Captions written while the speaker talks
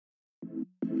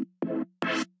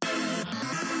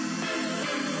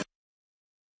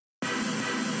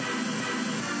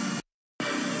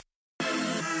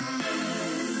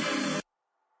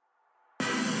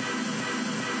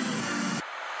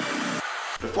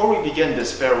Before we begin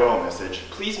this farewell message,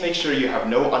 please make sure you have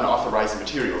no unauthorized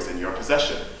materials in your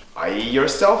possession, i.e. your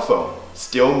cell phone,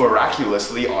 still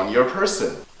miraculously on your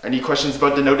person. Any questions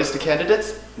about the notice to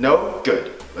candidates? No?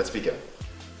 Good. Let's begin.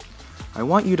 I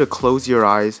want you to close your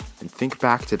eyes and think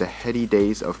back to the heady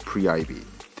days of pre-IB.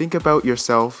 Think about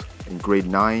yourself in grade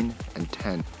 9 and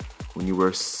 10, when you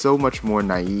were so much more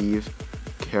naive,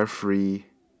 carefree,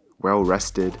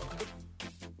 well-rested.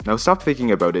 Now stop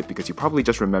thinking about it because you probably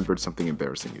just remembered something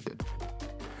embarrassing you did.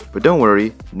 But don't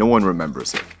worry, no one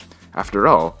remembers it. After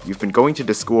all, you've been going to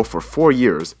this school for 4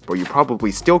 years, but you probably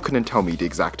still couldn't tell me the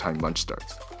exact time lunch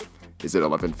starts. Is it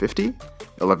 11:50?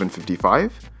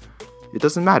 11:55? It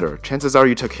doesn't matter, chances are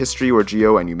you took history or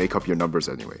geo and you make up your numbers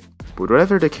anyway. But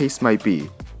whatever the case might be,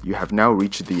 you have now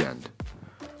reached the end.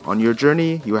 On your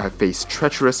journey, you have faced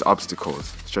treacherous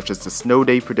obstacles, such as the snow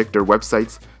day predictor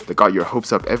websites that got your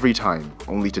hopes up every time,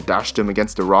 only to dash them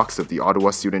against the rocks of the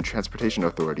Ottawa Student Transportation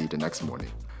Authority the next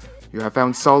morning. You have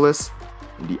found solace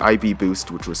in the IB boost,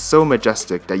 which was so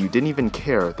majestic that you didn't even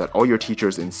care that all your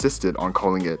teachers insisted on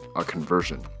calling it a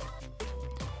conversion.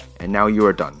 And now you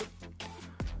are done.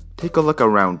 Take a look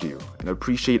around you and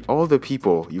appreciate all the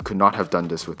people you could not have done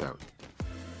this without.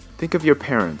 Think of your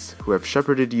parents who have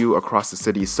shepherded you across the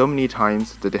city so many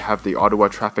times that they have the Ottawa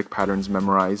traffic patterns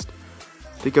memorized.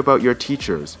 Think about your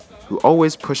teachers who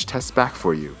always push tests back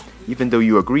for you, even though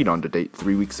you agreed on the date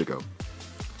 3 weeks ago.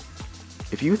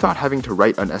 If you thought having to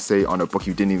write an essay on a book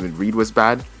you didn't even read was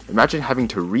bad, imagine having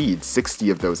to read 60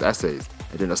 of those essays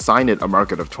and then assign it a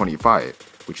mark out of 25,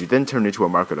 which you then turn into a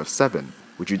mark out of 7,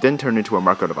 which you then turn into a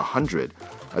mark out of 100.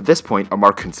 At this point, a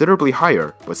mark considerably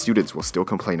higher, but students will still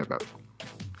complain about.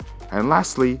 And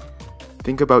lastly,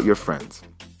 think about your friends.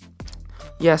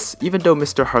 Yes, even though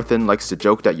Mr. Harthen likes to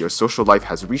joke that your social life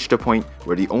has reached a point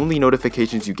where the only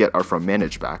notifications you get are from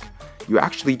ManageBack, you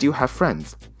actually do have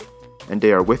friends. And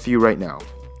they are with you right now.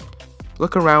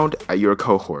 Look around at your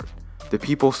cohort, the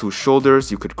people whose shoulders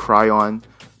you could cry on,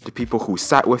 the people who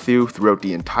sat with you throughout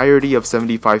the entirety of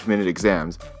 75-minute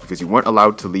exams because you weren't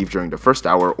allowed to leave during the first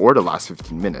hour or the last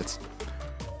 15 minutes.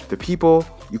 The people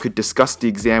you could discuss the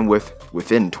exam with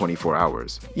within 24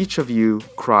 hours. Each of you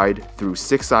cried through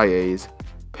 6 IAs,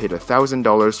 paid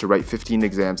 $1,000 to write 15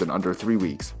 exams in under 3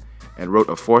 weeks, and wrote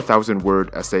a 4,000-word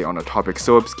essay on a topic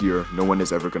so obscure no one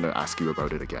is ever going to ask you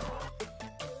about it again.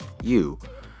 You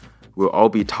will all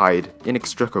be tied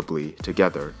inextricably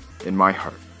together in my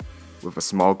heart with a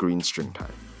small green string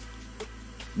tie.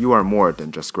 You are more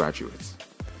than just graduates.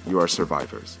 You are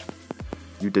survivors.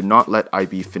 You did not let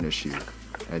IB finish you,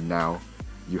 and now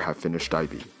you have finished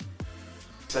IB.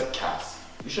 Said Cass.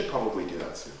 You should probably do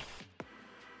that soon.